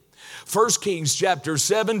1 Kings chapter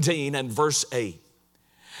 17 and verse 8.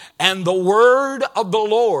 And the word of the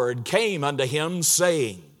Lord came unto him,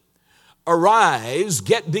 saying, Arise,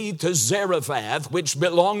 get thee to Zarephath, which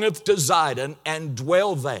belongeth to Zidon, and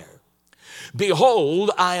dwell there.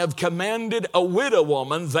 Behold, I have commanded a widow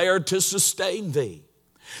woman there to sustain thee.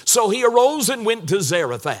 So he arose and went to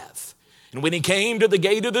Zarephath. And when he came to the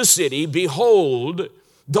gate of the city, behold,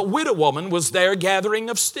 the widow woman was there gathering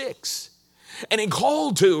of sticks. And he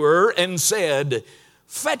called to her and said,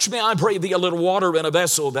 Fetch me, I pray thee, a little water in a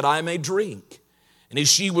vessel that I may drink. And as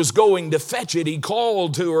she was going to fetch it, he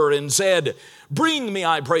called to her and said, Bring me,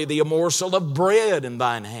 I pray thee, a morsel of bread in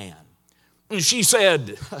thine hand. And she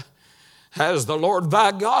said, As the Lord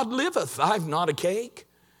thy God liveth, I've not a cake,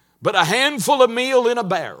 but a handful of meal in a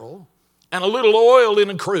barrel, and a little oil in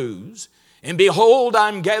a cruse. And behold,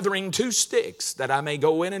 I'm gathering 2 sticks, that I may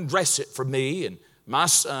go in and dress it for me and my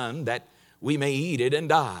son, that we may eat it and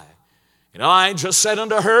die. And Elijah said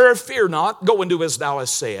unto her, Fear not, go and do as thou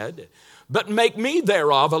hast said, but make me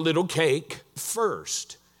thereof a little cake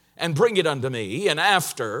first, and bring it unto me, and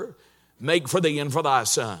after make for thee and for thy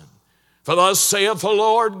son. For thus saith the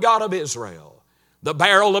Lord God of Israel, The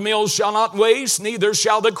barrel of meal shall not waste, neither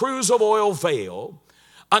shall the cruse of oil fail,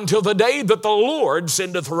 until the day that the Lord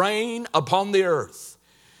sendeth rain upon the earth.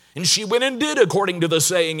 And she went and did according to the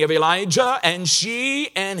saying of Elijah, and she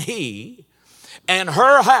and he and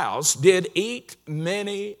her house did eat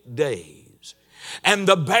many days. And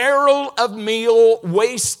the barrel of meal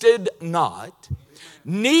wasted not,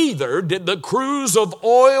 neither did the cruse of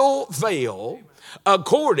oil fail,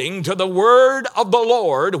 according to the word of the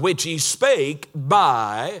Lord which he spake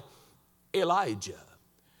by Elijah.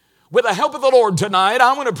 With the help of the Lord tonight,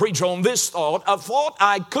 I want to preach on this thought, a thought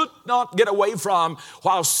I could not get away from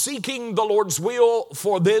while seeking the Lord's will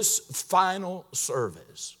for this final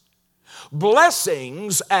service.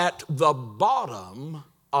 Blessings at the bottom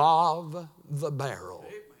of the barrel.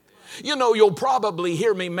 You know, you'll probably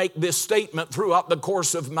hear me make this statement throughout the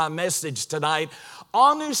course of my message tonight.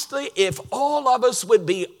 Honestly, if all of us would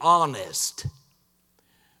be honest,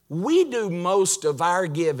 we do most of our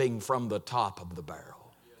giving from the top of the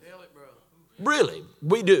barrel. Really,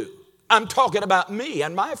 we do. I'm talking about me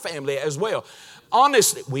and my family as well.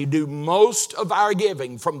 Honestly, we do most of our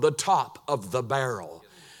giving from the top of the barrel.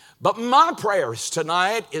 But my prayers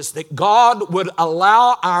tonight is that God would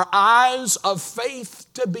allow our eyes of faith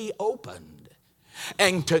to be opened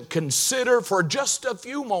and to consider for just a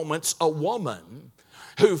few moments a woman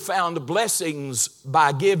who found blessings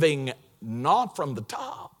by giving not from the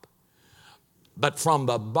top, but from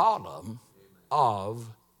the bottom of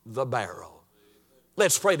the barrel.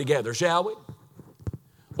 Let's pray together, shall we?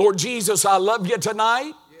 Lord Jesus, I love you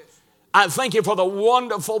tonight. I thank you for the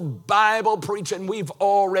wonderful Bible preaching we've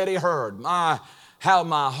already heard. How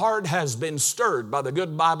my heart has been stirred by the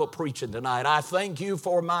good Bible preaching tonight. I thank you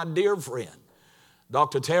for my dear friend,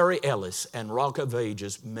 Dr. Terry Ellis and Rock of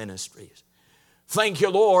Ages Ministries. Thank you,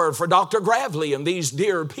 Lord, for Dr. Gravely and these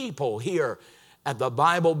dear people here at the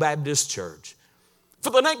Bible Baptist Church. For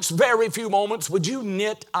the next very few moments, would you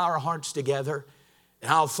knit our hearts together?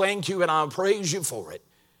 And I'll thank you and I'll praise you for it.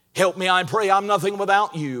 Help me, I pray. I'm nothing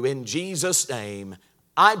without you. In Jesus' name,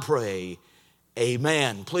 I pray.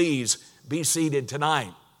 Amen. Please be seated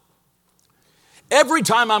tonight. Every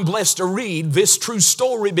time I'm blessed to read this true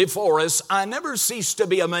story before us, I never cease to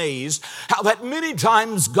be amazed how that many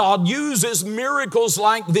times God uses miracles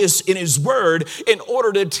like this in His Word in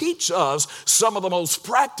order to teach us some of the most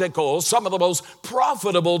practical, some of the most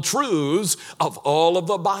profitable truths of all of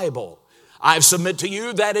the Bible. I submit to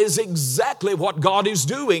you that is exactly what God is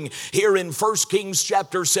doing here in 1 Kings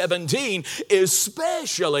chapter 17,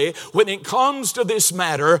 especially when it comes to this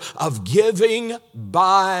matter of giving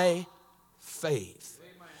by faith.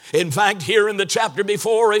 In fact, here in the chapter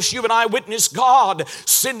before us, you and I witness God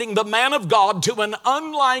sending the man of God to an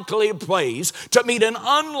unlikely place to meet an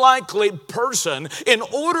unlikely person in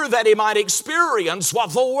order that he might experience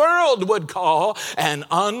what the world would call an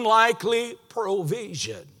unlikely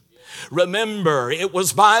provision. Remember, it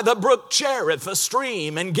was by the brook Cherith, a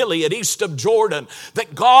stream in Gilead, east of Jordan,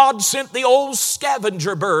 that God sent the old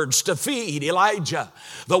scavenger birds to feed Elijah.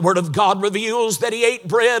 The Word of God reveals that he ate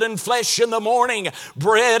bread and flesh in the morning,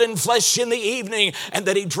 bread and flesh in the evening, and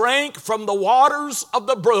that he drank from the waters of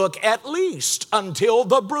the brook at least until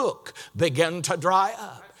the brook began to dry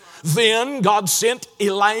up. Then God sent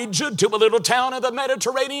Elijah to a little town of the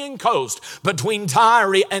Mediterranean coast between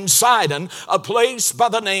Tyre and Sidon, a place by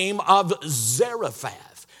the name of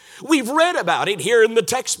Zarephath. We've read about it here in the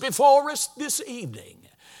text before us this evening.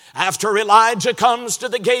 After Elijah comes to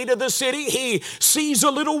the gate of the city, he sees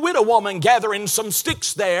a little widow woman gathering some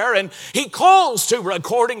sticks there, and he calls to her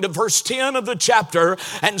according to verse 10 of the chapter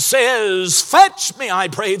and says, "Fetch me, I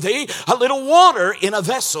pray thee, a little water in a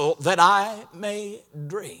vessel that I may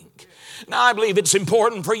drink." Now, I believe it's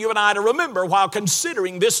important for you and I to remember while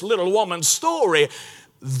considering this little woman's story,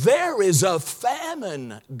 there is a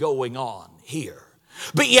famine going on here.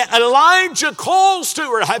 But yet Elijah calls to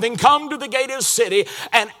her, having come to the gate of the city,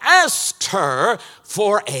 and asks her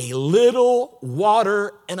for a little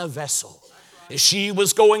water in a vessel. As she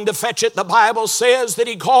was going to fetch it, the Bible says that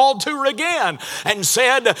he called to her again and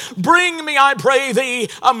said, "Bring me, I pray thee,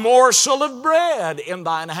 a morsel of bread in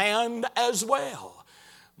thine hand as well."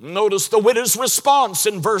 Notice the widow's response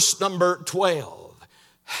in verse number 12.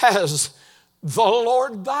 "As the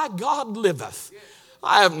Lord thy God liveth,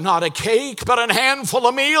 I have not a cake, but a handful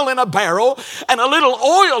of meal in a barrel, and a little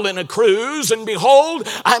oil in a cruse. And behold,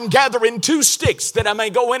 I'm gathering 2 sticks that I may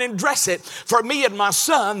go in and dress it for me and my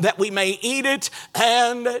son, that we may eat it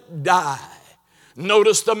and die."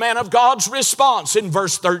 Notice the man of God's response in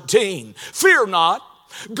verse 13. "Fear not,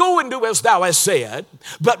 go and do as thou hast said,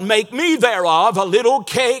 but make me thereof a little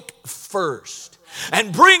cake first,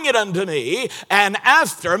 and bring it unto me, and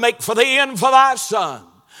after make for thee and for thy son.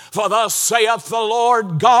 For thus saith the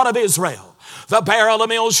Lord God of Israel, the barrel of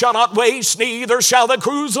meal shall not waste, neither shall the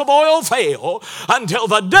cruse of oil fail, until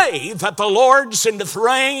the day that the Lord sendeth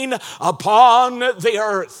rain upon the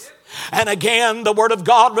earth." And again, the Word of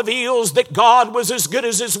God reveals that God was as good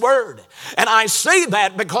as His Word. And I say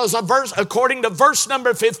that because according to verse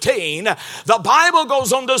number 15, the Bible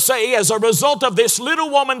goes on to say, as a result of this little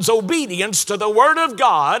woman's obedience to the Word of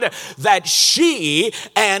God, that she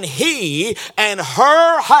and he and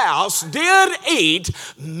her house did eat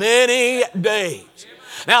many days.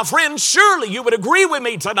 Now, friends, surely you would agree with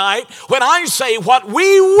me tonight when I say what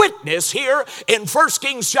we witness here in 1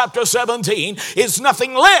 Kings chapter 17 is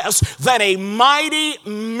nothing less than a mighty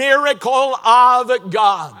miracle of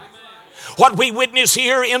God. What we witness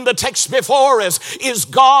here in the text before us is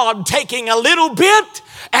God taking a little bit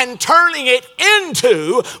and turning it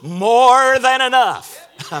into more than enough.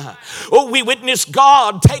 We witness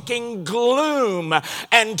God taking gloom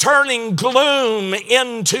and turning gloom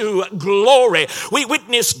into glory. We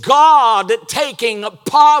witness God taking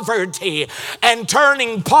poverty and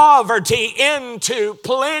turning poverty into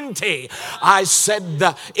plenty. I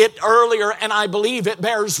said it earlier, and I believe it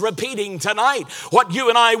bears repeating tonight. What you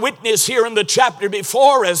and I witness here in the chapter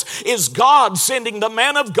before us is God sending the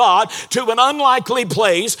man of God to an unlikely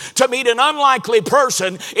place to meet an unlikely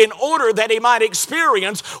person in order that he might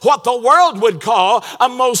experience what the world would call a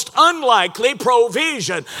most unlikely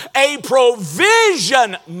provision. A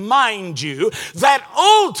provision, mind you, that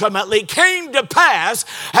ultimately came to pass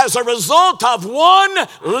as a result of one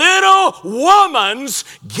little woman's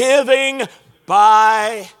giving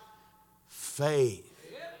by faith.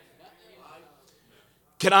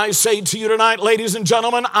 Can I say to you tonight, ladies and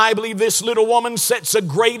gentlemen, I believe this little woman sets a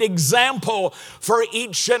great example for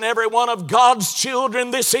each and every one of God's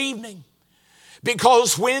children this evening.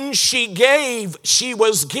 Because when she gave, she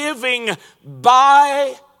was giving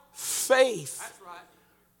by faith.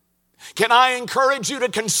 Can I encourage you to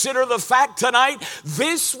consider the fact tonight,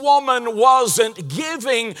 this woman wasn't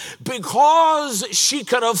giving because she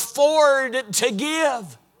could afford to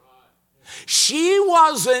give. She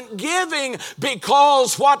wasn't giving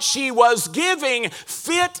because what she was giving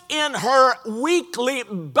fit in her weekly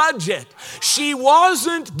budget. She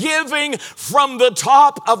wasn't giving from the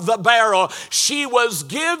top of the barrel. She was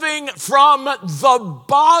giving from the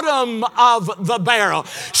bottom of the barrel.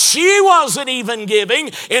 She wasn't even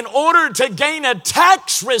giving in order to gain a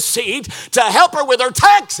tax receipt to help her with her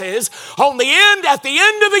taxes at the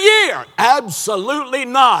end of the year. Absolutely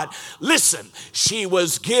not. Listen, she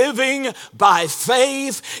was giving by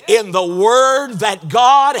faith in the word that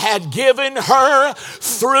God had given her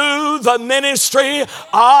through the ministry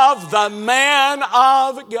of the man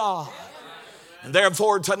of God. And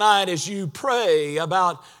therefore tonight, as you pray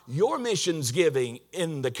about your missions giving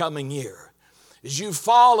in the coming year, as you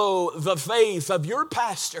follow the faith of your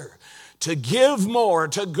pastor to give more,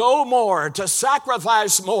 to go more, to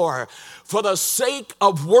sacrifice more for the sake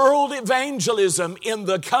of world evangelism in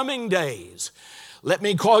the coming days, let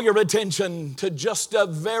me call your attention to just a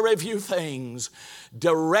very few things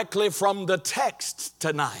directly from the text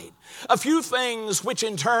tonight. A few things which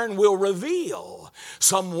in turn will reveal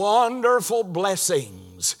some wonderful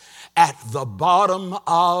blessings at the bottom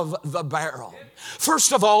of the barrel.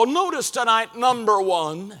 First of all, notice tonight, number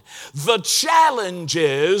one, the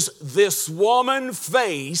challenges this woman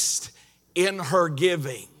faced in her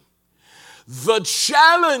giving. the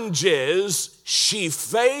challenges she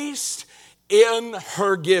faced in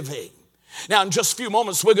her giving. Now, in just a few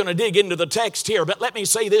moments, we're going to dig into the text here, but let me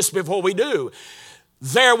say this before we do.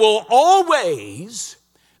 There will always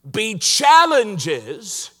be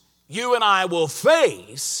challenges you and I will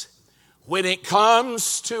face when it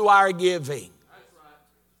comes to our giving.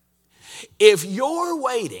 If you're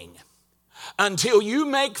waiting until you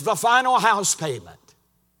make the final house payment,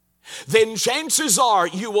 then chances are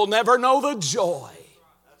you will never know the joy.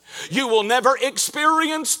 You will never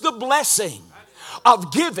experience the blessing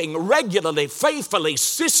of giving regularly, faithfully,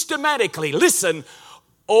 systematically. Listen,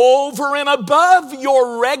 over and above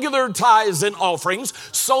your regular tithes and offerings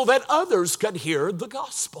so that others could hear the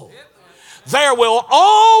gospel. There will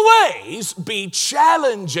always be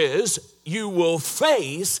challenges you will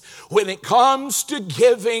face when it comes to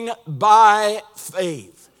giving by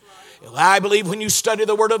faith. I believe when you study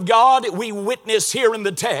the Word of God, we witness here in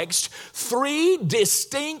the text 3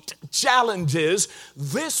 distinct challenges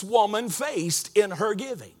this woman faced in her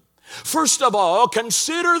giving. First of all,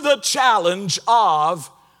 consider the challenge of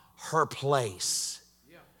her place.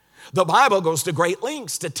 The Bible goes to great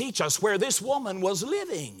lengths to teach us where this woman was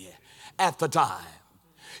living at the time.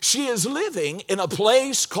 She is living in a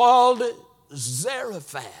place called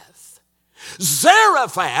Zarephath.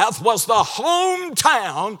 Zarephath was the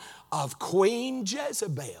hometown of Queen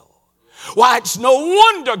Jezebel. Why, it's no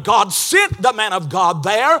wonder God sent the man of God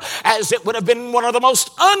there, as it would have been one of the most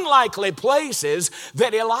unlikely places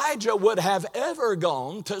that Elijah would have ever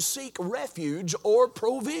gone to seek refuge or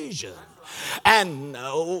provision. And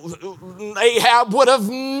Ahab would have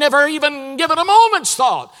never even given a moment's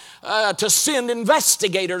thought to send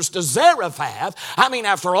investigators to Zarephath. I mean,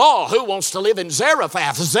 after all, who wants to live in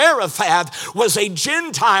Zarephath? Zarephath was a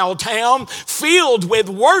Gentile town filled with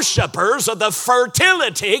worshipers of the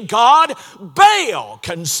fertility god Baal.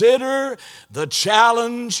 Consider the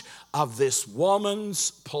challenge of this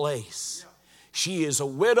woman's place. She is a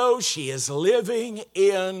widow. She is living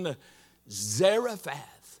in Zarephath.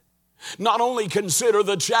 Not only consider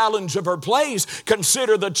the challenge of her place,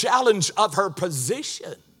 consider the challenge of her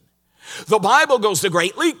position. The Bible goes to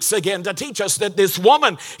great lengths again to teach us that this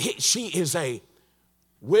woman, she is a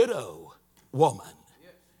widow woman.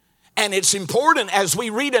 And it's important as we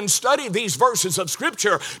read and study these verses of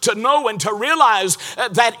Scripture to know and to realize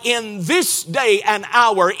that in this day and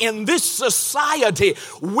hour, in this society,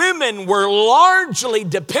 women were largely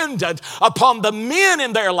dependent upon the men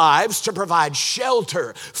in their lives to provide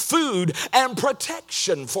shelter, food, and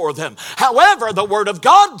protection for them. However, the Word of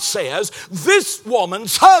God says this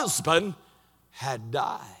woman's husband had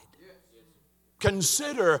died.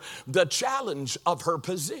 Consider the challenge of her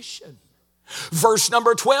position. Verse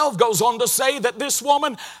number 12 goes on to say that this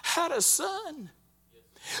woman had a son.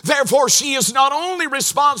 Therefore, she is not only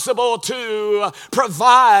responsible to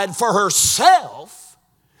provide for herself,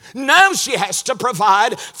 now she has to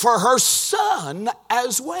provide for her son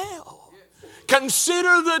as well.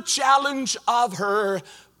 Consider the challenge of her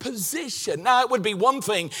position. Now, it would be one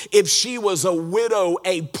thing if she was a widow,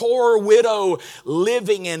 a poor widow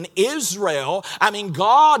living in Israel. I mean,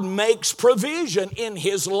 God makes provision in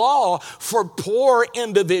His law for poor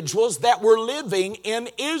individuals that were living in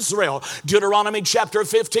Israel. Deuteronomy chapter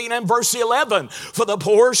 15 and verse 11. For the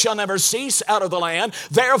poor shall never cease out of the land.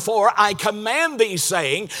 Therefore, I command thee,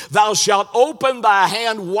 saying, thou shalt open thy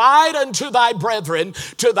hand wide unto thy brethren,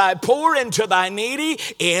 to thy poor and to thy needy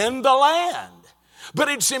in the land. But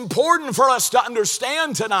it's important for us to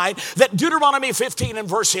understand tonight that Deuteronomy 15 and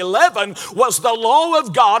verse 11 was the law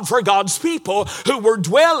of God for God's people who were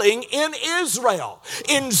dwelling in Israel.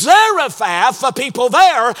 In Zarephath, the people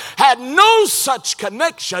there had no such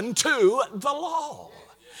connection to the law.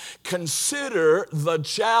 Consider the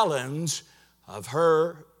challenge of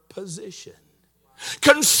her position.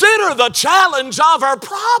 Consider the challenge of her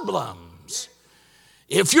problems.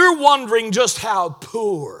 If you're wondering just how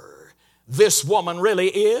poor this woman really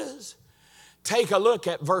is, take a look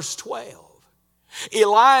at verse 12.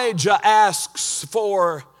 Elijah asks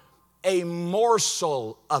for a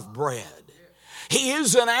morsel of bread. He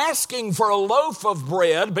isn't asking for a loaf of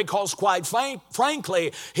bread because, quite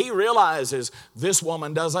frankly, he realizes this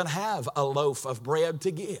woman doesn't have a loaf of bread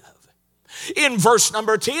to give. In verse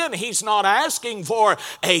number 10, he's not asking for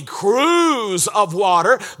a cruse of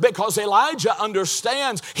water because Elijah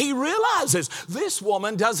understands, he realizes this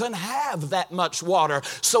woman doesn't have that much water.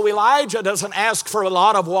 So Elijah doesn't ask for a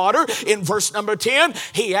lot of water. In verse number 10,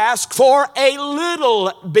 he asks for a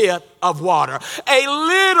little bit of water, a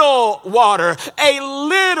little water, a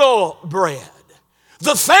little bread.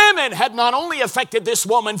 The famine had not only affected this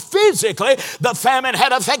woman physically, the famine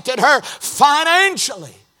had affected her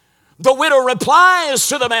financially. The widow replies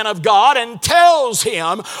to the man of God and tells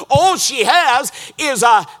him all she has is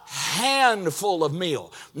a handful of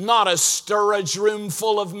meal. Not a storage room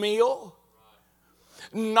full of meal.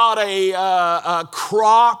 Not a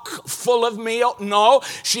crock full of meal. No,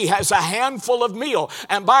 she has a handful of meal.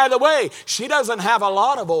 And by the way, she doesn't have a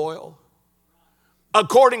lot of oil.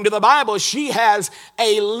 According to the Bible, she has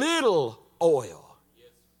a little oil.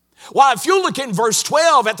 Well, if you look in verse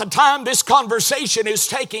 12, at the time this conversation is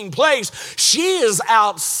taking place, she is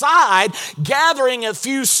outside gathering a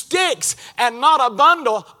few sticks and not a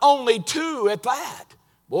bundle, only 2 at that.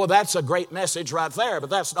 Boy, that's a great message right there,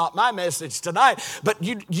 but that's not my message tonight. But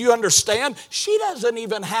you understand, she doesn't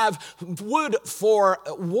even have wood for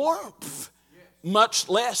warmth, much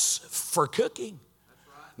less for cooking.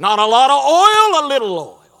 Not a lot of oil, a little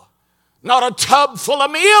oil. Not a tub full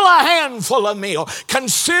of meal, a handful of meal.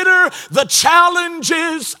 Consider the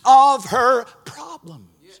challenges of her problems.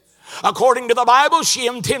 According to the Bible, she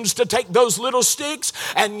intends to take those little sticks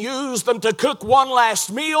and use them to cook one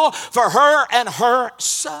last meal for her and her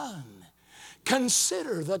son.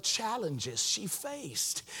 Consider the challenges she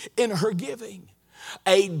faced in her giving.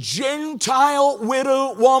 A Gentile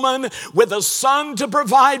widow woman with a son to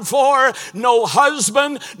provide for, no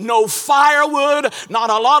husband, no firewood,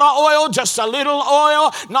 not a lot of oil, just a little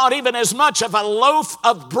oil, not even as much of a loaf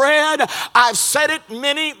of bread. I've said it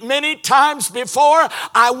many, many times before.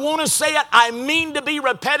 I want to say it. I mean to be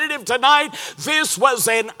repetitive tonight. This was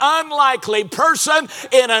an unlikely person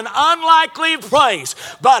in an unlikely place.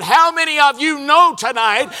 But how many of you know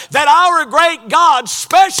tonight that our great God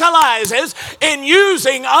specializes in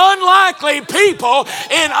using unlikely people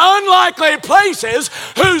in unlikely places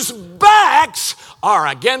whose backs are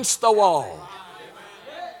against the wall?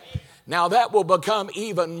 Now that will become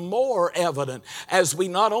even more evident as we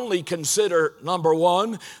not only consider, number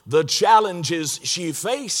one, the challenges she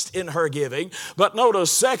faced in her giving, but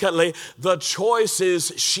notice, secondly, the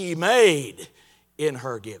choices she made in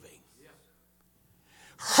her giving.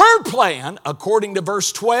 Her plan, according to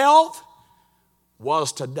verse 12,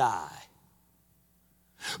 was to die.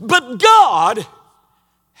 But God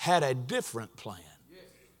had a different plan.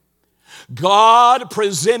 God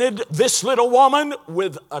presented this little woman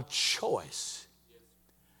with a choice.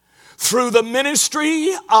 Through the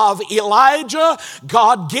ministry of Elijah,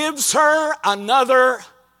 God gives her another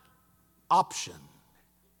option.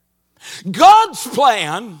 God's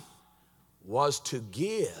plan was to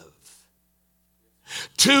give.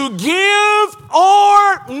 To give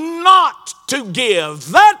or not to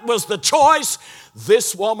give. That was the choice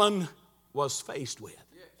this woman was faced with.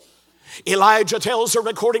 Elijah tells her,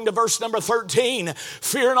 according to verse number 13,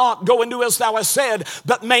 fear not, go and do as thou hast said,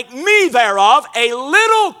 but make me thereof a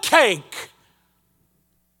little cake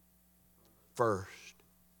first.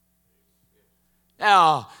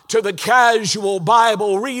 Now, to the casual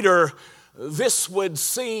Bible reader, this would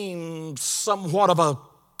seem somewhat of a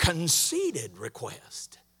conceited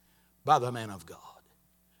request by the man of God.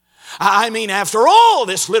 I mean, after all,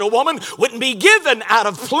 this little woman wouldn't be given out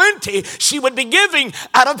of plenty. She would be giving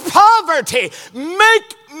out of poverty.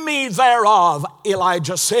 Make me thereof,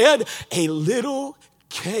 Elijah said, a little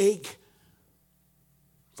cake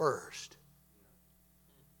first.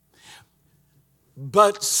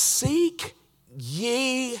 But seek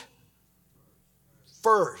ye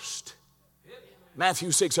first. Matthew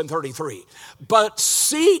 6:33. But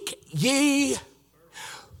seek ye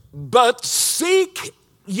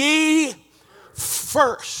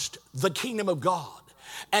first the kingdom of God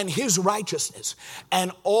and his righteousness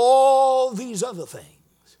and all these other things.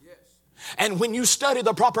 And when you study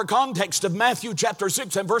the proper context of Matthew chapter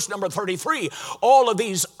 6 and verse number 33, all of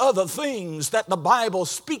these other things that the Bible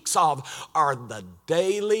speaks of are the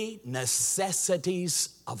daily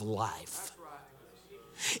necessities of life.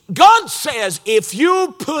 God says, if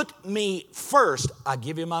you put me first, I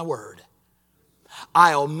give you my word,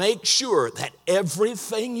 I'll make sure that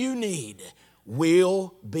everything you need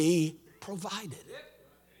will be provided.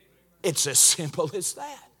 It's as simple as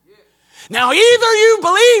that. Now, either you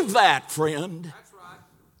believe that, friend,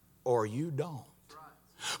 or you don't.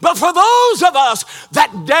 But for those of us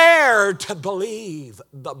that dare to believe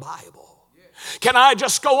the Bible, can I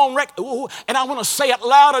just go on record? And I want to say it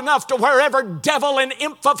loud enough to wherever devil and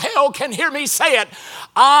imp of hell can hear me say it.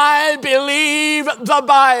 I believe the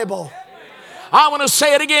Bible. I want to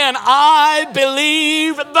say it again. I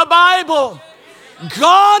believe the Bible.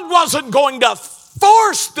 God wasn't going to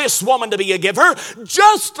force this woman to be a giver,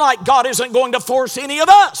 just like God isn't going to force any of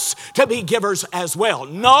us to be givers as well.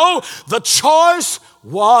 No, the choice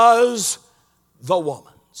was the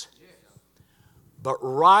woman's. But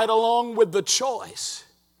right along with the choice,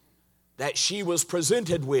 that she was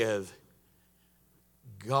presented with,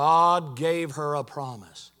 God gave her a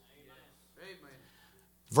promise.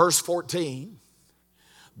 Verse 14,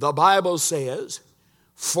 the Bible says,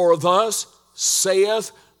 for thus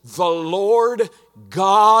saith the Lord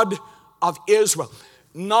God of Israel.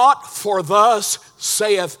 Not for thus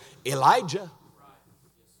saith Elijah.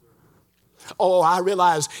 Oh, I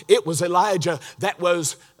realize it was Elijah that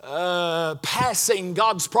was passing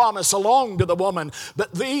God's promise along to the woman.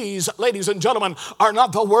 But these, ladies and gentlemen, are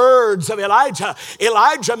not the words of Elijah.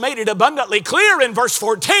 Elijah made it abundantly clear in verse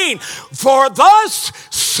 14. For thus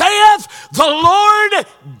saith the Lord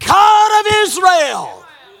God of Israel.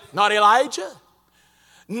 Not Elijah.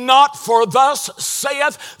 Not for thus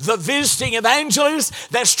saith the visiting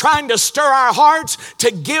evangelist that's trying to stir our hearts to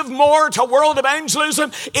give more to world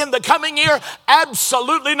evangelism in the coming year.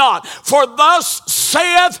 Absolutely not. For thus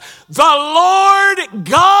saith the Lord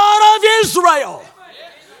God of Israel.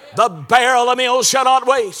 The barrel of meal shall not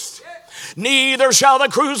waste, neither shall the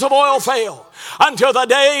cruse of oil fail, until the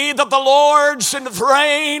day that the Lord sendeth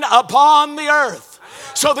rain upon the earth.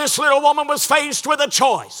 So this little woman was faced with a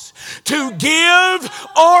choice to give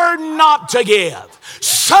or not to give.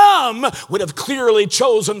 Some would have clearly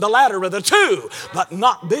chosen the latter of the two, but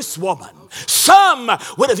not this woman. Some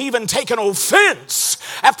would have even taken offense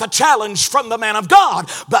at the challenge from the man of God,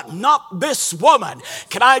 but not this woman.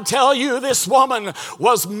 Can I tell you, this woman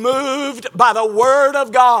was moved by the Word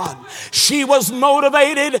of God. She was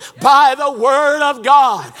motivated by the Word of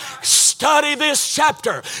God. Study this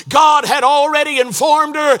chapter. God had already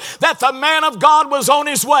informed her that the man of God was on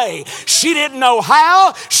his way. She didn't know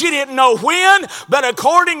how, she didn't know when, but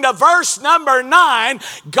according to verse number 9,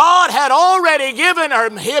 God had already given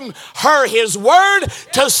her his word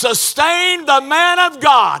to sustain the man of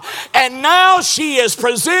God. And now she is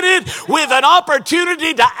presented with an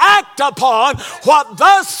opportunity to act upon what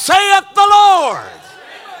thus saith the Lord.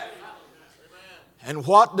 And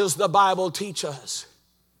what does the Bible teach us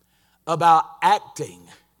about acting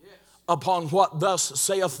upon what thus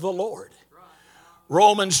saith the Lord?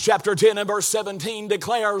 Romans chapter 10 and verse 17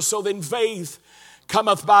 declares, so then faith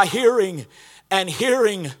cometh by hearing, and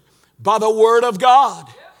hearing by the word of God.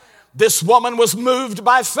 This woman was moved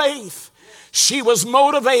by faith. She was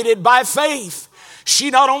motivated by faith. She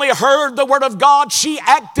not only heard the word of God, she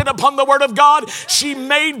acted upon the word of God. She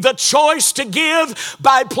made the choice to give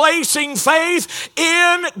by placing faith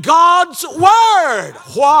in God's word.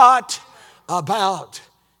 What about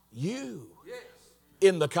you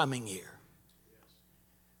in the coming year?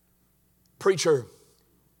 Preacher,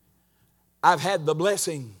 I've had the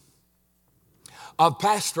blessing of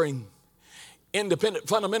pastoring Independent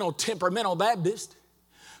Fundamental Temperamental Baptist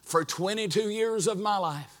for 22 years of my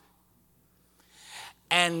life.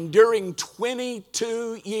 And during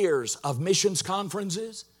 22 years of missions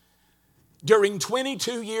conferences, during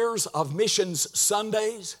 22 years of missions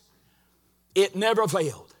Sundays, it never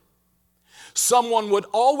failed. Someone would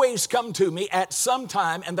always come to me at some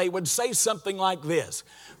time and they would say something like this: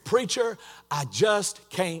 preacher, I just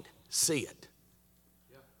can't see it.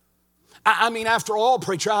 I mean, after all,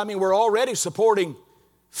 preacher, we're already supporting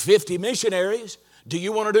 50 missionaries. Do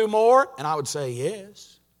you want to do more? And I would say,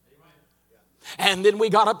 yes. And then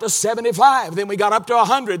we got up to 75. Then we got up to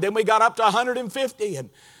 100. Then we got up to 150.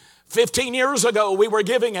 And 15 years ago, we were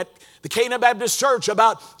giving at the Canaan Baptist Church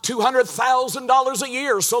about $200,000 a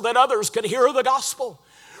year so that others could hear the gospel.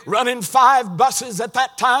 Running 5 buses at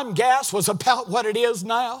that time. Gas was about what it is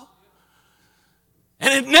now.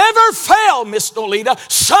 And it never failed, Miss Nolita.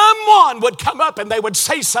 Someone would come up and they would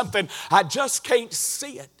say something. I just can't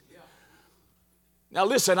see it. Now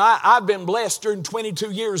listen, I've been blessed during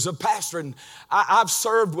 22 years of pastoring. I've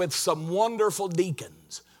served with some wonderful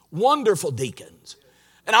deacons.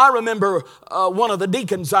 And I remember one of the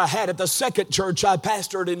deacons I had at the second church I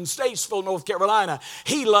pastored in Statesville, North Carolina.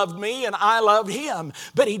 He loved me and I loved him,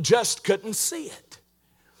 but he just couldn't see it.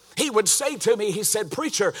 He would say to me, he said,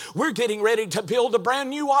 preacher, we're getting ready to build a brand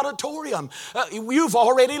new auditorium. You've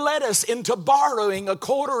already led us into borrowing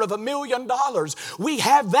 $250,000. We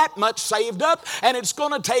have that much saved up, and it's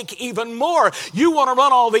going to take even more. You want to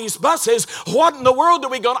run all these buses. What in the world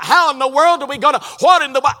are we going to, how in the world are we going to,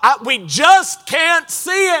 we just can't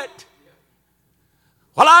see it.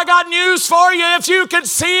 Well, I got news for you. If you could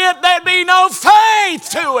see it, there'd be no faith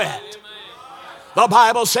to it. The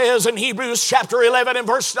Bible says in Hebrews chapter 11 and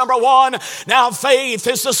verse number 1, now faith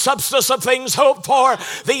is the substance of things hoped for,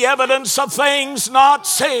 the evidence of things not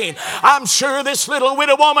seen. I'm sure this little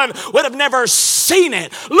widow woman would have never seen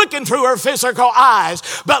it looking through her physical eyes.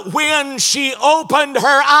 But when she opened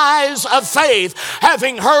her eyes of faith,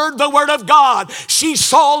 having heard the word of God, she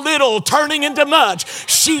saw little turning into much.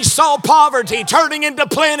 She saw poverty turning into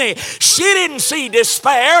plenty. She didn't see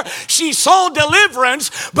despair. She saw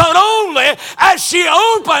deliverance, but only as she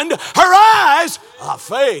opened her eyes of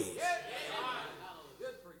faith.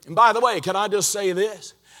 And by the way, can I just say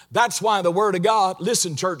this? That's why the Word of God,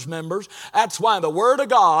 listen, church members, that's why the Word of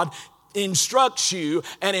God instructs you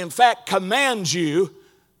and in fact commands you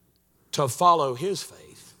to follow His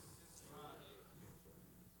faith.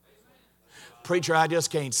 Preacher, I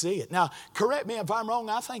just can't see it. Now, correct me if I'm wrong.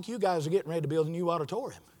 I think you guys are getting ready to build a new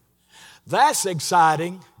auditorium. That's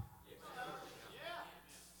exciting.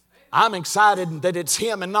 I'm excited that it's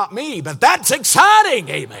him and not me, but that's exciting,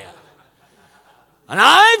 amen. And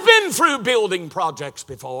I've been through building projects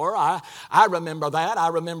before. I remember that. I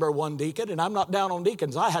remember one deacon, and I'm not down on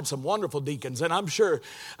deacons. I had some wonderful deacons, and I'm sure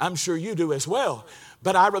you do as well.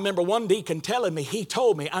 But I remember one deacon telling me, he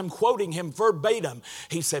told me, I'm quoting him verbatim.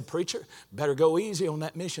 He said, preacher, better go easy on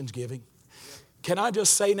that missions giving. Can I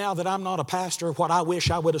just say now that I'm not a pastor what I wish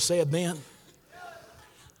I would have said then?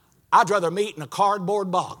 I'd rather meet in a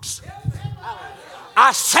cardboard box.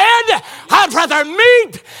 I said I'd rather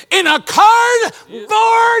meet in a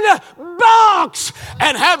cardboard box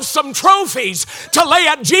and have some trophies to lay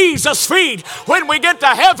at Jesus' feet when we get to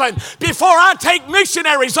heaven before I take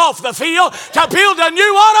missionaries off the field to build a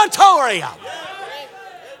new auditorium.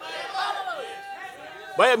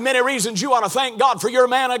 We have many reasons you ought to thank God for your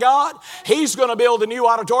man of God. He's going to build a new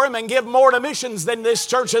auditorium and give more to missions than this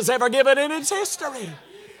church has ever given in its history.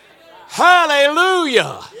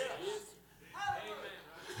 Hallelujah.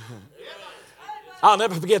 I'll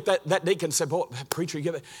never forget that deacon said, boy, preacher,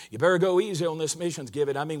 you better go easy on this missions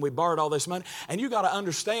giving. I mean, we borrowed all this money. And you got to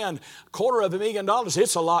understand, $250,000,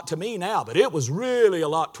 it's a lot to me now, but it was really a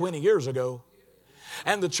lot 20 years ago.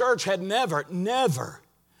 And the church had never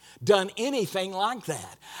done anything like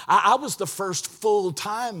that. I was the first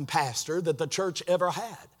full-time pastor that the church ever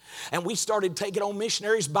had. And we started taking on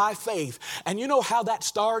missionaries by faith. And you know how that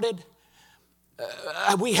started?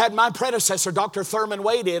 We had my predecessor, Dr. Thurman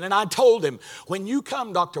Wade, in, and I told him, when you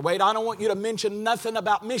come, Dr. Wade, I don't want you to mention nothing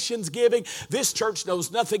about missions giving. This church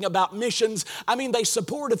knows nothing about missions. I mean, they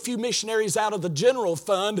support a few missionaries out of the general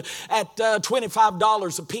fund at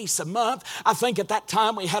 $25 a piece a month. I think at that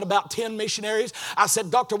time we had about 10 missionaries. I said,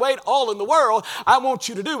 Dr. Wade, all in the world I want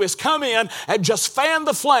you to do is come in and just fan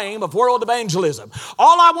the flame of world evangelism.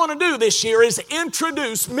 All I want to do this year is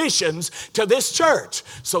introduce missions to this church.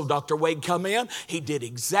 So Dr. Wade come in. He did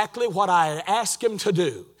exactly what I had asked him to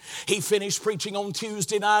do. He finished preaching on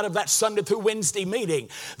Tuesday night of that Sunday through Wednesday meeting.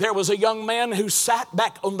 There was a young man who sat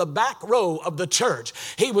back on the back row of the church.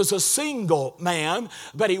 He was a single man,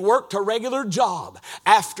 but he worked a regular job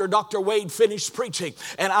after Dr. Wade finished preaching.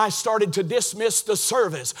 And I started to dismiss the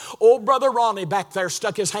service. Old Brother Ronnie back there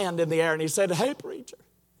stuck his hand in the air and he said, hey, preacher,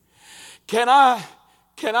 can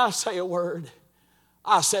I say a word?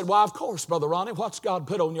 I said, well, of course, Brother Ronnie. What's God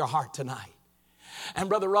put on your heart tonight? And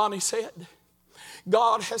Brother Ronnie said,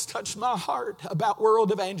 God has touched my heart about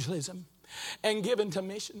world evangelism and giving to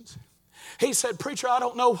missions. He said, preacher, I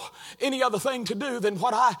don't know any other thing to do than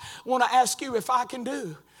what I want to ask you if I can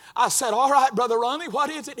do. I said, all right, Brother Ronnie,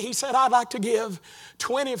 what is it? He said, I'd like to give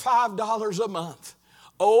 $25 a month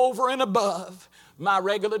over and above my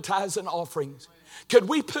regular tithes and offerings. Could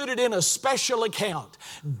we put it in a special account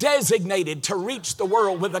designated to reach the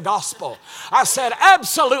world with the gospel? I said,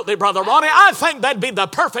 absolutely, Brother Ronnie. I think that'd be the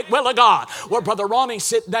perfect will of God. Well, Brother Ronnie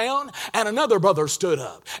sit down and another brother stood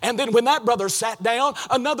up. And then when that brother sat down,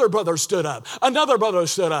 another brother stood up. Another brother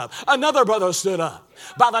stood up. Another brother stood up.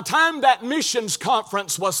 By the time that missions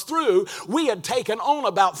conference was through, we had taken on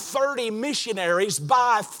about 30 missionaries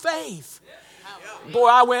by faith. Boy,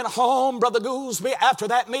 I went home, Brother Goolsby, after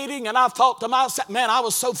that meeting, and I thought to myself, man, I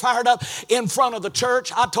was so fired up in front of the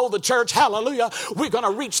church. I told the church, hallelujah, we're going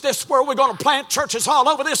to reach this world. We're going to plant churches all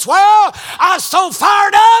over this world. I was so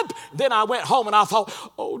fired up. Then I went home and I thought,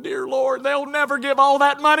 oh, dear Lord, they'll never give all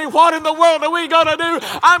that money. What in the world are we going to do?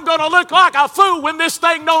 I'm going to look like a fool when this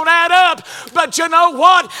thing don't add up. But you know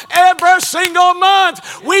what? Every single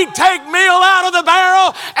month, we take meal out of the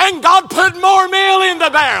barrel, and God put more meal in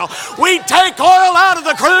the barrel. We take oil out of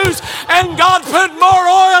the cruise, and God put more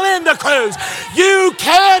oil in the cruise. You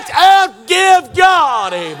can't outgive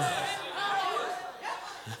God. Amen.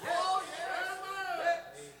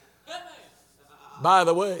 By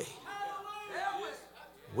the way,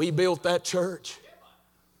 We built that church.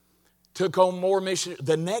 Took on more mission.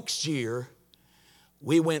 The next year,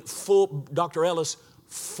 we went full, Dr. Ellis,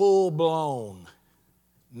 full-blown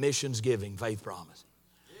missions giving, faith promise.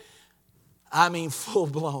 I mean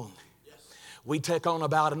full-blown. We took on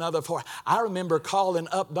about another 4. I remember calling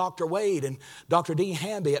up Dr. Wade and Dr. D.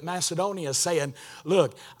 Hamby at Macedonia saying,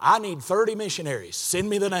 look, I need 30 missionaries. Send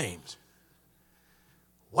me the names.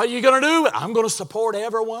 What are you going to do? I'm going to support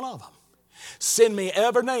every one of them. Send me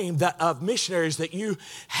every name of missionaries that you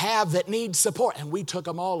have that need support. And we took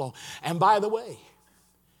them all on. And by the way,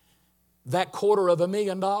 that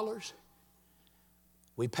 $250,000,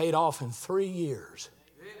 we paid off in 3 years.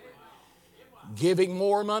 Giving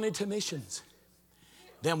more money to missions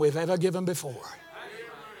than we've ever given before.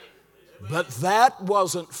 But that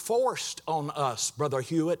wasn't forced on us, Brother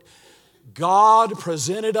Hewitt. God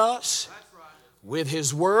presented us with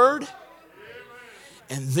His Word,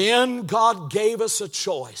 and then God gave us a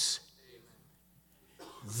choice.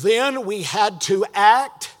 Then we had to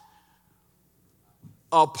act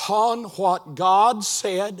upon what God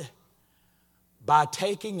said by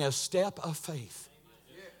taking a step of faith.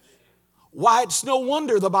 Why, it's no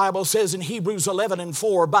wonder the Bible says in Hebrews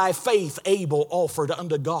 11:4, by faith Abel offered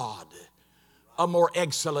unto God a more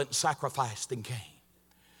excellent sacrifice than Cain.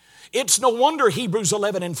 It's no wonder Hebrews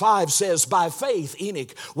 11:5 says, by faith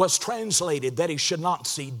Enoch was translated that he should not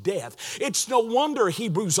see death. It's no wonder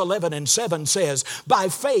Hebrews 11:7 says, by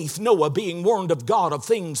faith Noah, being warned of God of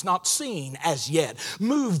things not seen as yet,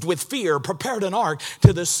 moved with fear, prepared an ark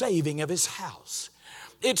to the saving of his house.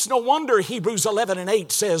 It's no wonder Hebrews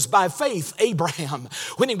 11:8 says, by faith Abraham,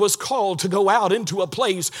 when he was called to go out into a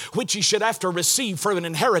place which he should after receive for an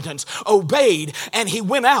inheritance, obeyed, and he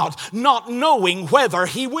went out not knowing whither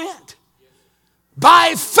he went.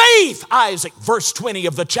 By faith Isaac, verse 20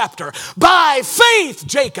 of the chapter. By faith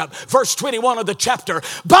Jacob, verse 21 of the chapter.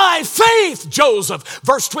 By faith Joseph,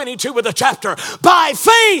 verse 22 of the chapter. By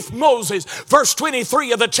faith Moses, verse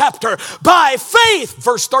 23 of the chapter. By faith,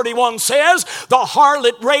 verse 31 says, the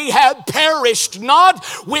harlot Rahab perished not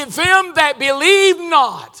with them that believe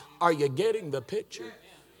not. Are you getting the picture?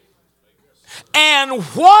 And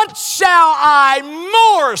what shall I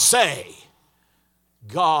more say?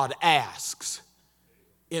 God asks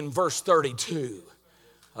in verse 32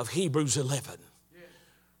 of Hebrews 11.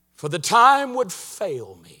 For the time would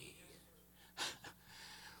fail me.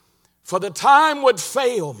 For the time would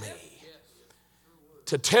fail me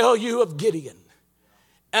to tell you of Gideon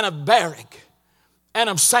and of Barak and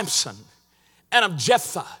of Samson and of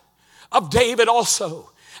Jephthah, of David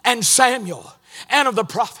also and Samuel and of the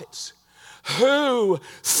prophets who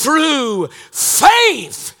through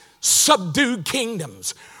faith subdued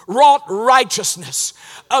kingdoms, wrought righteousness,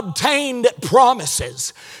 obtained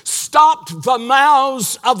promises, stopped the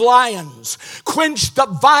mouths of lions, quenched the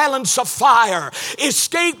violence of fire,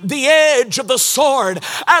 escaped the edge of the sword,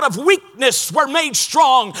 out of weakness were made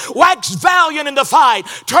strong, waxed valiant in the fight,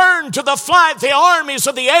 turned to the flight the armies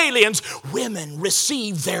of the aliens. Women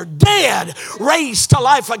received their dead raised to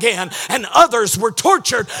life again, and others were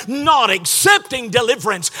tortured, not accepting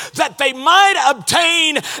deliverance, that they might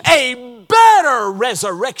obtain a better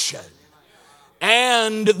resurrection.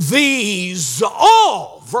 And these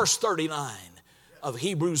all, verse 39 of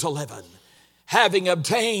Hebrews 11, having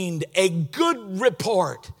obtained a good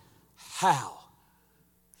report. How?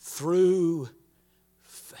 Through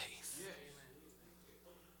faith.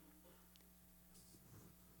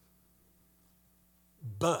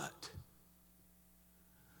 But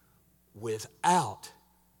without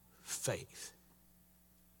faith.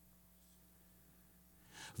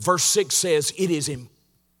 Verse 6 says, it is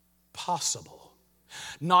impossible,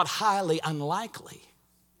 not highly unlikely,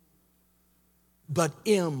 but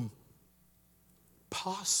impossible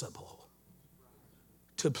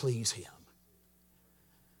to please Him.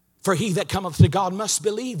 For he that cometh to God must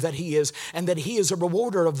believe that He is, and that He is a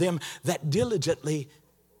rewarder of them that diligently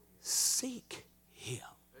seek Him.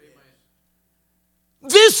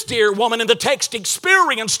 This dear woman in the text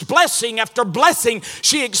experienced blessing after blessing.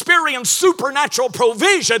 She experienced supernatural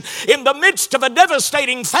provision in the midst of a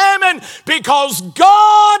devastating famine because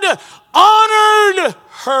God honored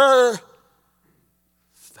her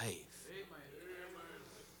faith.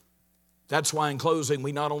 That's why in closing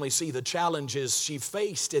we not only see the challenges she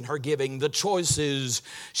faced in her giving, the choices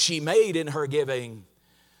she made in her giving,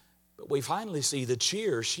 but we finally see the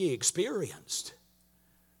cheer she experienced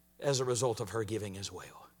as a result of her giving as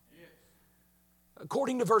well.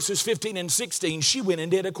 According to verses 15 and 16, she went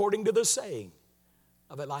and did according to the saying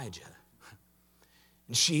of Elijah.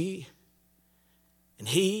 And she and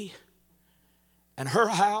he and her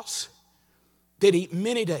house did eat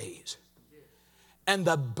many days and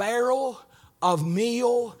the barrel of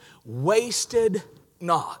meal wasted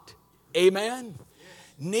not. Amen?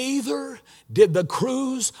 Neither did the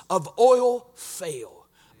cruse of oil fail,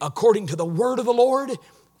 according to the word of the Lord,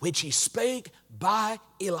 which he spake by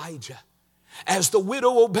Elijah. As the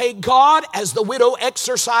widow obeyed God, as the widow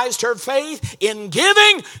exercised her faith in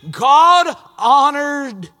giving, God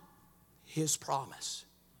honored his promise.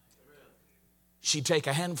 She'd take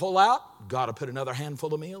a handful out, God would put another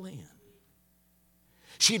handful of meal in.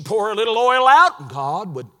 She'd pour a little oil out,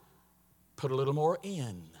 God would put a little more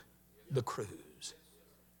in the cruse.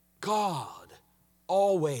 God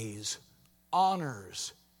always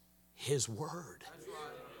honors his word.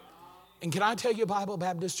 And can I tell you, Bible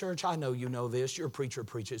Baptist Church, I know you know this, your preacher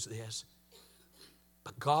preaches this,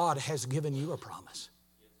 but God has given you a promise.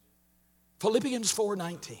 Philippians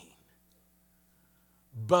 4:19.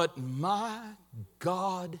 But my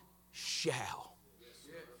God shall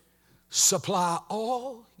supply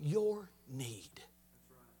all your need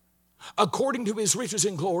according to his riches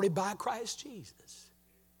in glory by Christ Jesus.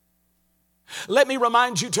 Let me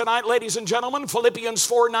remind you tonight, ladies and gentlemen, Philippians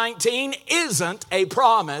 4:19 isn't a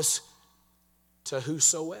promise to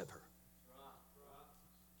whosoever.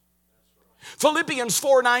 Philippians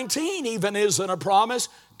 4:19 even isn't a promise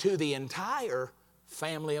to the entire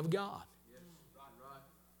family of God.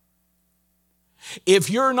 If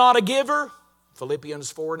you're not a giver,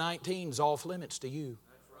 Philippians 4:19 is off limits to you.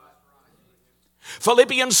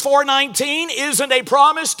 Philippians 4:19 isn't a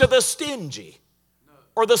promise to the stingy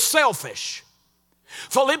or the selfish.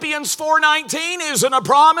 Philippians 4:19 isn't a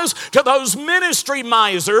promise to those ministry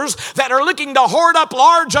misers that are looking to hoard up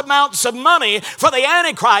large amounts of money for the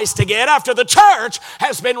Antichrist to get after the church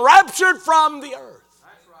has been raptured from the earth.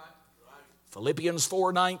 Philippians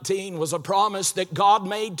 4:19 was a promise that God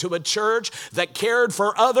made to a church that cared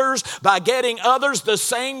for others by getting others the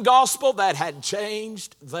same gospel that had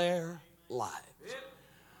changed their lives.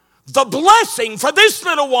 The blessing for this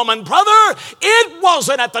little woman, brother, it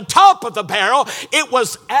wasn't at the top of the barrel. It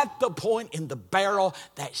was at the point in the barrel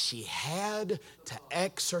that she had to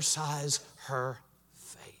exercise her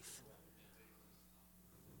faith.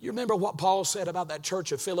 You remember what Paul said about that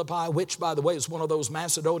church of Philippi, which, by the way, is one of those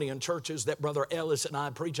Macedonian churches that Brother Ellis and I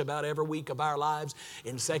preach about every week of our lives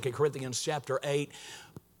in 2 Corinthians chapter 8.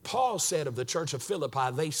 Paul said of the church of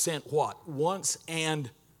Philippi, they sent what? Once and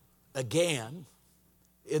again.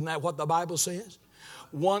 Isn't that what the Bible says?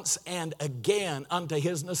 Once and again unto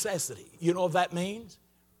his necessity. You know what that means?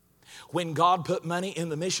 When God put money in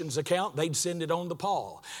the missions account, they'd send it on to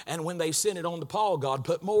Paul. And when they sent it on to Paul, God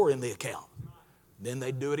put more in the account. Then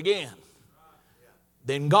they'd do it again.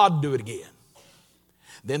 Then God do it again.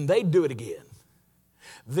 Then they'd do it again.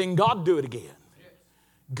 Then God do it again.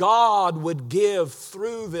 God would give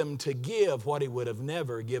through them to give what he would have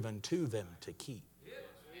never given to them to keep.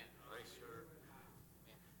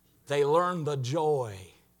 They learned the joy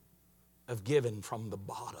of giving from the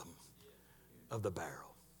bottom of the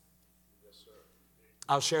barrel.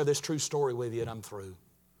 I'll share this true story with you and I'm through.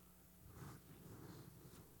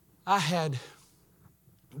 I had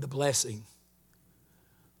the blessing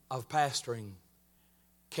of pastoring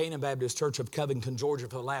Canaan Baptist Church of Covington, Georgia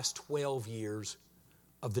for the last 12 years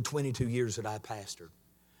of the 22 years that I pastored.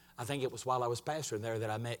 I think it was while I was pastoring there that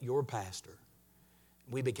I met your pastor.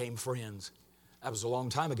 We became friends. That was a long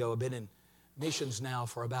time ago. I've been in missions now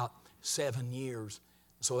for about 7 years.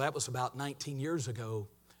 So that was about 19 years ago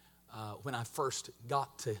when I first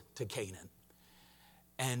got to Canaan.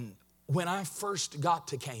 And when I first got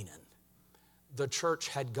to Canaan, the church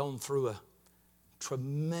had gone through a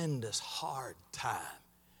tremendous hard time.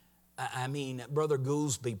 I mean, Brother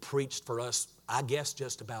Goolsby preached for us, I guess,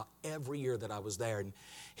 just about every year that I was there. And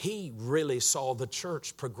he really saw the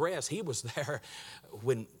church progress. He was there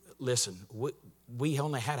when, listen, we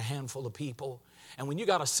only had a handful of people. And when you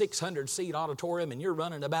got a 600-seat auditorium and you're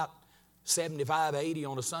running about 75, 80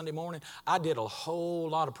 on a Sunday morning, I did a whole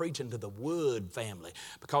lot of preaching to the Wood family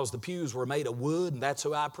because the pews were made of wood, and that's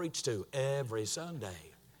who I preached to every Sunday.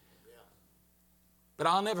 But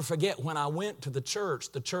I'll never forget when I went to the church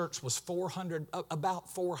was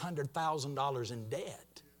about $400,000 in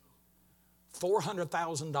debt.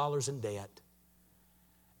 $400,000 in debt.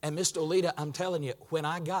 And Miss Dolita, I'm telling you, when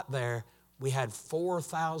I got there, we had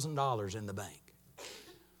 $4,000 in the bank.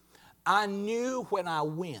 I knew when I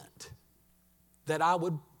went that I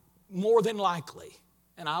would more than likely,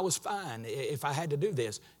 and I was fine if I had to do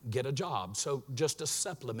this, get a job. So just to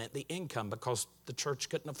supplement the income because the church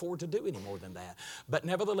couldn't afford to do any more than that. But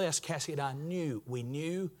nevertheless, Cassie and I we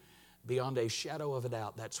knew beyond a shadow of a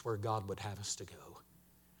doubt that's where God would have us to go.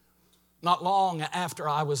 Not long after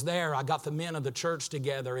I was there, I got the men of the church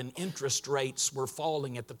together, and interest rates were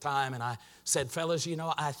falling at the time. And I said, fellas,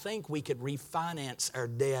 I think we could refinance our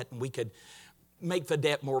debt and we could make the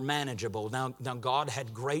debt more manageable. Now God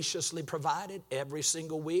had graciously provided every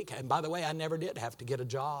single week. And by the way, I never did have to get a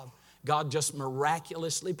job. God just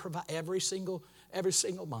miraculously provided every single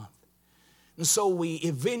month. And so we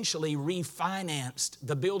eventually refinanced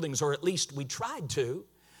the buildings, or at least we tried to.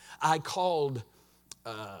 I called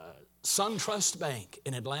SunTrust Bank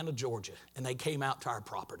in Atlanta, Georgia, and they came out to our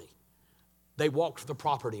property. They walked the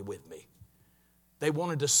property with me. They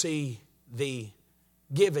wanted to see the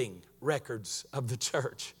giving records of the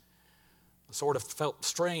church. I sort of felt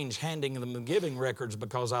strange handing them the giving records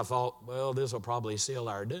because I thought, well, this will probably seal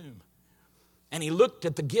our doom. And he looked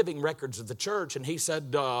at the giving records of the church and he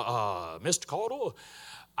said, Mr. Caudle,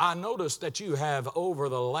 I noticed that you have over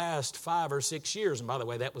the last 5 or 6 years, and by the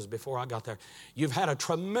way, that was before I got there, you've had a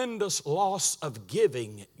tremendous loss of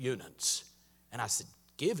giving units. And I said,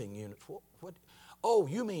 giving units? What? Oh,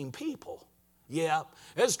 you mean people? Yeah,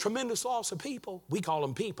 there's tremendous loss of people. We call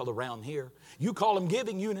them people around here. You call them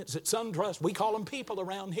giving units at SunTrust. We call them people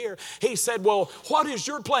around here. He said, well, what is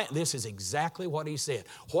your plan? This is exactly what he said.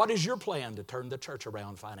 What is your plan to turn the church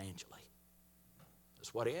around financially?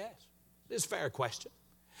 That's what he asked. It's a fair question.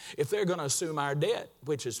 If they're going to assume our debt,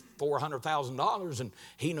 which is $400,000, and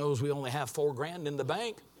he knows we only have $4,000 in the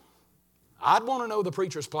bank, I'd want to know the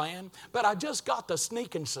preacher's plan. But I just got the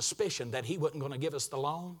sneaking suspicion that he wasn't going to give us the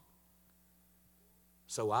loan.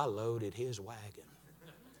 So I loaded his wagon.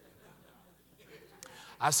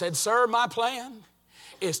 I said, sir, my plan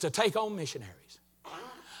is to take on missionaries.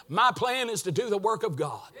 My plan is to do the work of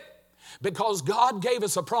God. Because God gave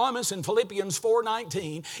us a promise in Philippians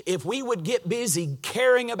 4:19, if we would get busy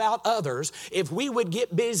caring about others, if we would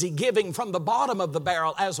get busy giving from the bottom of the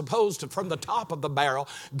barrel as opposed to from the top of the barrel,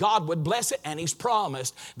 God would bless it, and He's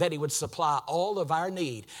promised that He would supply all of our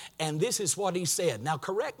need. And this is what He said. Now,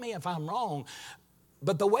 correct me if I'm wrong,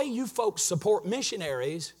 but the way you folks support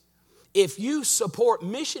missionaries, if you support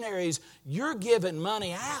missionaries, you're giving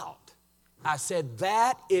money out. I said,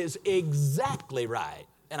 that is exactly right.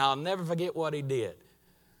 And I'll never forget what he did.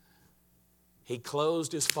 He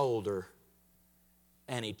closed his folder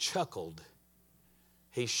and he chuckled.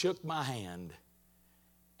 He shook my hand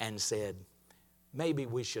and said, maybe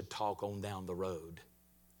we should talk on down the road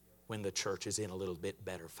when the church is in a little bit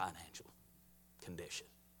better financial condition.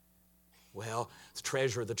 Well, the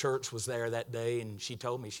treasurer of the church was there that day, and she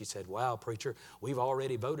told me, she said, wow, preacher, we've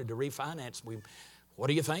already voted to refinance. What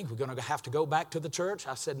do you think? We're going to have to go back to the church?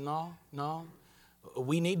 I said, no.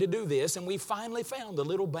 We need to do this. And we finally found a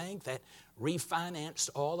little bank that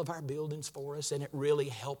refinanced all of our buildings for us, and it really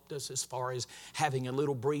helped us as far as having a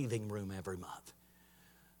little breathing room every month.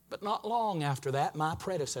 But not long after that, my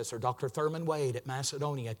predecessor, Dr. Thurman Wade at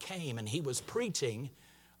Macedonia, came, and he was preaching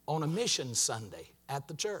on a mission Sunday at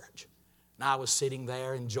the church. And I was sitting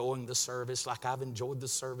there enjoying the service like I've enjoyed the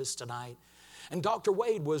service tonight. And Dr.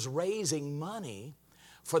 Wade was raising money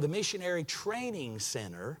for the Missionary Training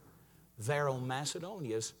Center there on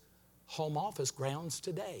Macedonia's home office grounds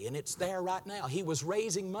today. And it's there right now. He was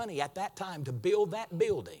raising money at that time to build that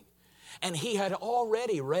building. And he had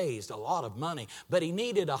already raised a lot of money, but he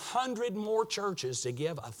needed 100 more churches to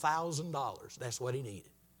give $1,000. That's what he needed.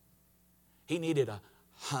 He needed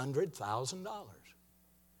 $100,000.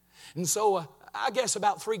 And so I guess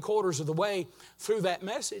about 3/4 of the way through that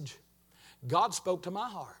message, God spoke to my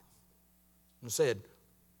heart and said,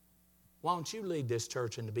 why don't you lead this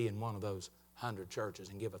church into being one of those 100 churches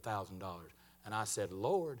and give $1,000? And I said,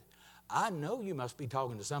 Lord, I know you must be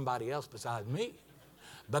talking to somebody else besides me,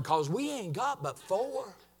 because we ain't got but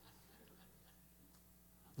 4.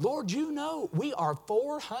 Lord, you know we are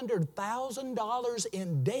 $400,000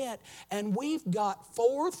 in debt, and we've got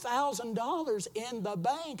 $4,000 in the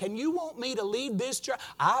bank, and you want me to lead this church?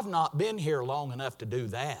 I've not been here long enough to do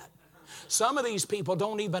that. Some of these people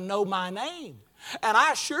don't even know my name, and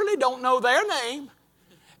I surely don't know their name.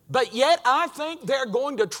 But yet I think they're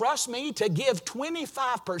going to trust me to give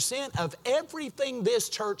 25% of everything this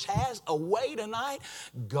church has away tonight.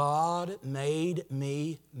 God made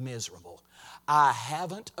me miserable. I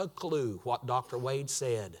haven't a clue what Dr. Wade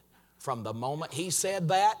said from the moment he said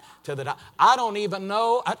that to the... I don't even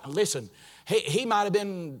know. Listen, he might have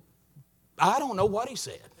been... I don't know what he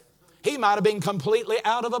said. He might have been completely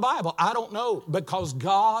out of the Bible. I don't know, because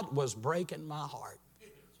God was breaking my heart.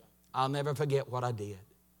 I'll never forget what I did.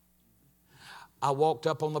 I walked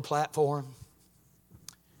up on the platform,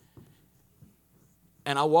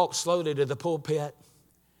 and I walked slowly to the pulpit.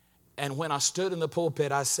 And when I stood in the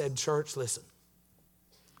pulpit, I said, church, listen,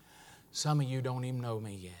 some of you don't even know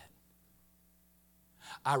me yet.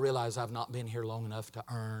 I realize I've not been here long enough to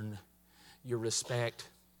earn your respect.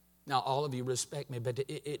 Now, all of you respect me, but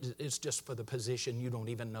it's just for the position. You don't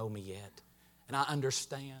even know me yet. And I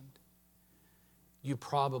understand. You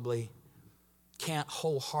probably can't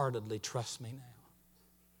wholeheartedly trust me now.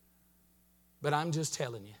 But I'm just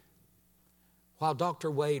telling you, while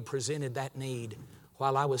Dr. Wade presented that need,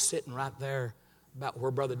 while I was sitting right there about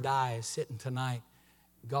where Brother Dye is sitting tonight,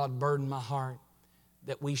 God burdened my heart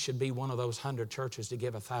that we should be one of those 100 churches to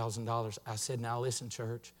give $1,000. I said, now listen,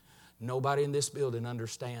 church, nobody in this building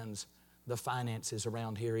understands the finances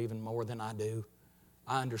around here even more than I do.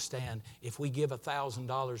 I understand if we give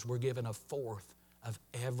 $1,000, we're giving a fourth of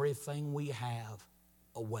everything we have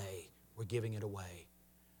away. We're giving it away.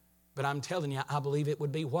 But I'm telling you, I believe it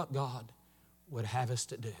would be what God would have us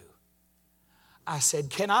to do. I said,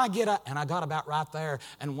 can I get a, and I got about right there,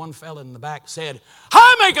 and one fella in the back said,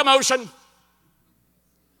 I make a motion.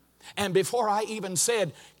 And before I even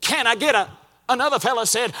said, can I get a, another fella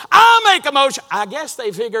said, I make a motion. I guess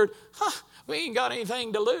they figured, we ain't got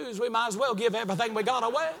anything to lose. We might as well give everything we got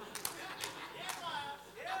away.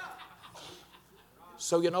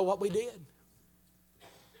 So you know what we did?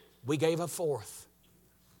 We gave a fourth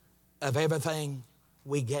of everything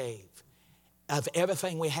we gave. Of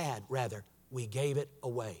everything we had, rather. We gave it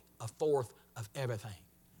away. A fourth of everything.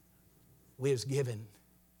 We was given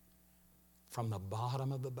from the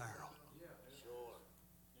bottom of the barrel.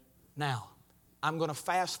 Now, I'm going to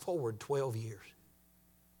fast forward 12 years.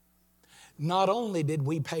 Not only did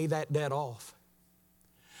we pay that debt off,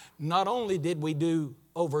 not only did we do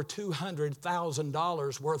over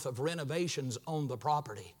 $200,000 worth of renovations on the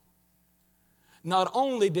property, not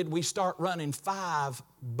only did we start running 5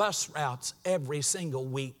 bus routes every single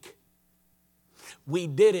week, we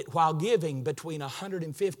did it while giving between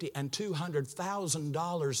 $150,000 and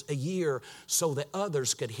 $200,000 a year so that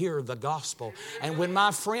others could hear the gospel. And when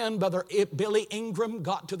my friend, Brother Billy Ingram,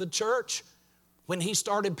 got to the church, when he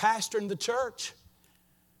started pastoring the church,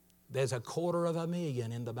 there's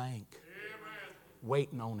 $250,000 in the bank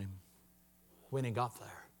waiting on him when he got there.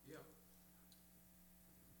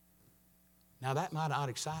 Now that might not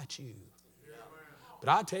excite you, but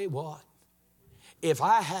I tell you what, if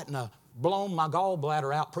I hadn't blown my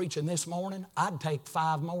gallbladder out preaching this morning, I'd take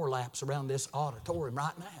 5 more laps around this auditorium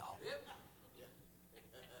right now.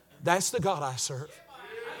 That's the God I serve.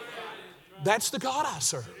 That's the God I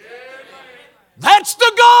serve. That's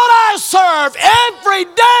the God I serve. Every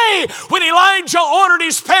day when Elijah ordered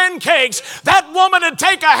his pancakes, that woman would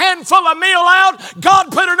take a handful of meal out. God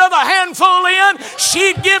put another handful in.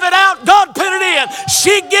 She'd give it out. God put it in.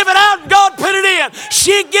 She'd give it out. God put it in.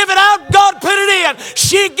 She'd give it out. God put it in.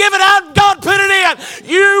 She'd give it out. God put it in.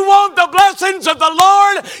 You want the blessings of the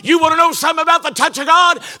Lord? You want to know something about the touch of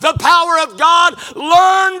God, the power of God?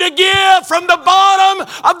 Learn to give from the bottom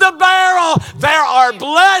of the barrel. There are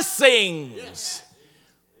blessings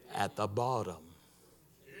at the bottom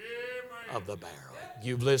of the barrel.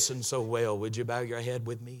 You've listened so well. Would you bow your head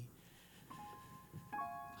with me?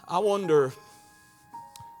 I wonder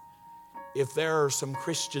if there are some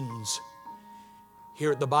Christians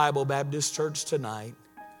here at the Bible Baptist Church tonight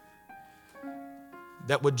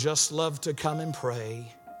that would just love to come and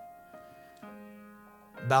pray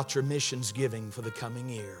about your missions giving for the coming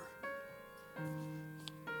year.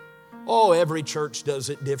 Oh, every church does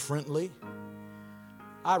it differently.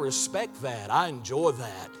 I respect that. I enjoy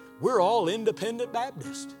that. We're all independent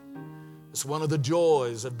Baptists. It's one of the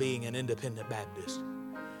joys of being an independent Baptist.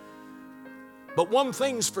 But one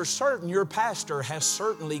thing's for certain, your pastor has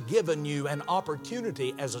certainly given you an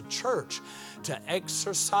opportunity as a church to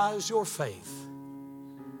exercise your faith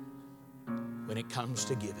when it comes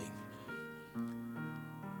to giving.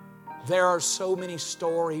 There are so many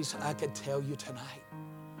stories I could tell you tonight.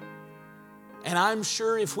 And I'm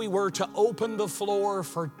sure if we were to open the floor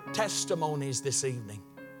for testimonies this evening,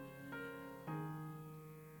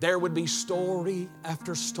 there would be story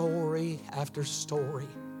after story after story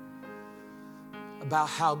about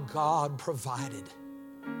how God provided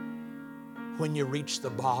when you reach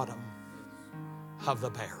the bottom of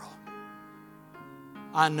the barrel.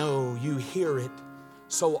 I know you hear it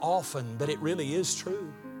so often, but it really is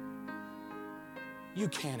true. You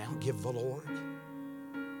can't outgive the Lord.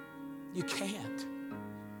 You can't.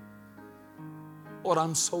 Lord,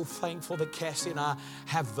 I'm so thankful that Cassie and I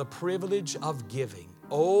have the privilege of giving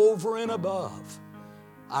over and above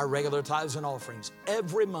our regular tithes and offerings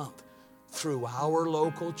every month through our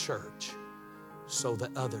local church so that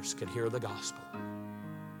others could hear the gospel.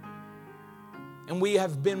 And we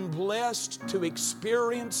have been blessed to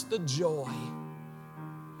experience the joy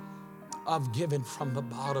of giving from the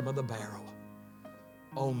bottom of the barrel.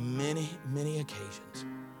 on many, many occasions.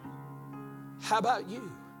 How about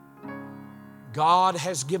you? God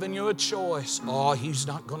has given you a choice. Oh, He's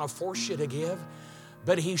not going to force you to give,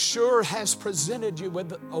 but He sure has presented you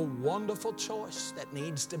with a wonderful choice that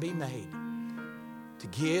needs to be made, to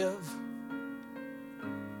give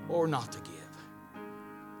or not to give.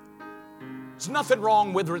 There's nothing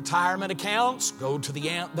wrong with retirement accounts. Go to the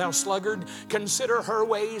ant, thou sluggard, consider her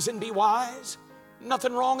ways and be wise.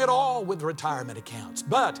 Nothing wrong at all with retirement accounts.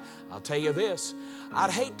 But I'll tell you this,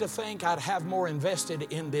 I'd hate to think I'd have more invested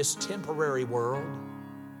in this temporary world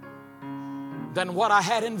than what I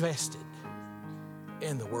had invested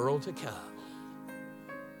in the world to come.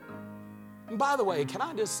 And by the way,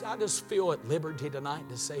 I just feel at liberty tonight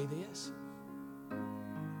to say this.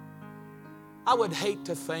 I would hate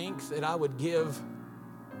to think that I would give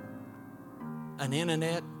an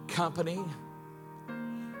internet company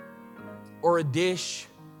or a dish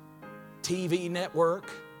TV network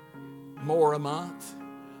more a month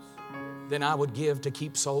than I would give to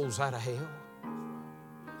keep souls out of hell.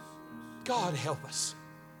 God help us.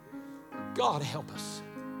 God help us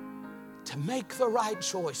to make the right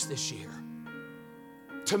choice this year,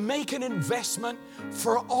 to make an investment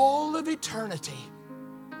for all of eternity.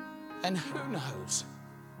 And who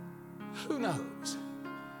knows,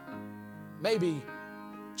 maybe,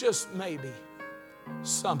 just maybe,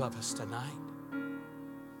 some of us tonight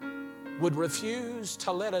would refuse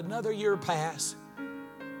to let another year pass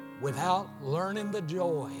without learning the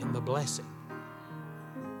joy and the blessing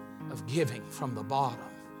of giving from the bottom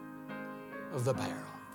of the barrel.